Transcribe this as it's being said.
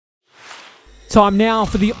Time now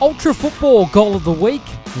for the Ultra Football Goal of the Week.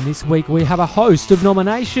 And this week we have a host of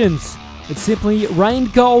nominations. It simply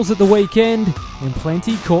rained goals at the weekend and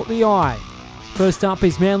plenty caught the eye. First up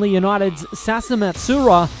is Manly United's Sasa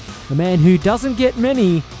Macura, the man who doesn't get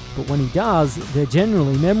many, but when he does, they're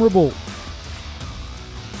generally memorable.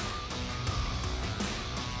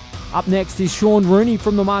 Up next is Sean Rooney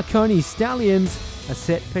from the Marconi Stallions, a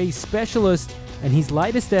set-piece specialist, and his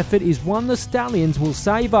latest effort is one the Stallions will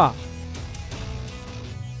savour.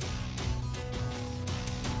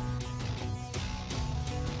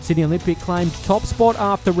 Sydney Olympic claimed top spot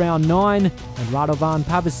after round 9, and Radovan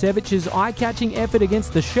Pavicevic's eye-catching effort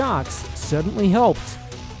against the Sharks certainly helped.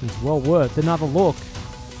 It's well worth another look.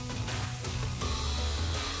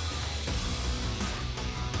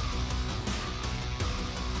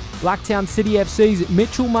 Blacktown City FC's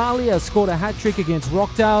Mitchell Mallia scored a hat-trick against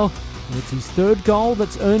Rockdale, and it's his third goal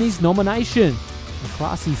that's earned his nomination. A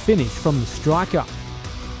classy finish from the striker.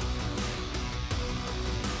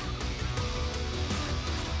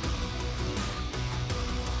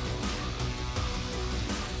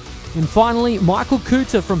 And finally, Michael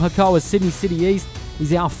Kouta from Hakoah Sydney City East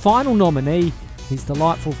is our final nominee. His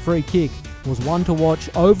delightful free kick was one to watch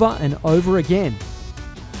over and over again.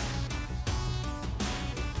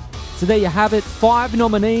 So there you have it, 5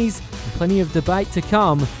 nominees and plenty of debate to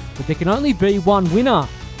come, but there can only be one winner.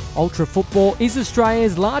 Ultra Football is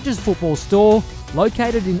Australia's largest football store,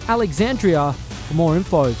 located in Alexandria. For more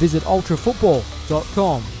info, visit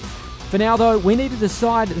ultrafootball.com. For now though, we need to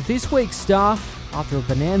decide this week's star after a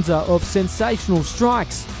bonanza of sensational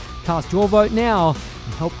strikes. Cast your vote now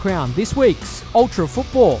and help crown this week's Ultra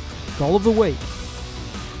Football Goal of the Week.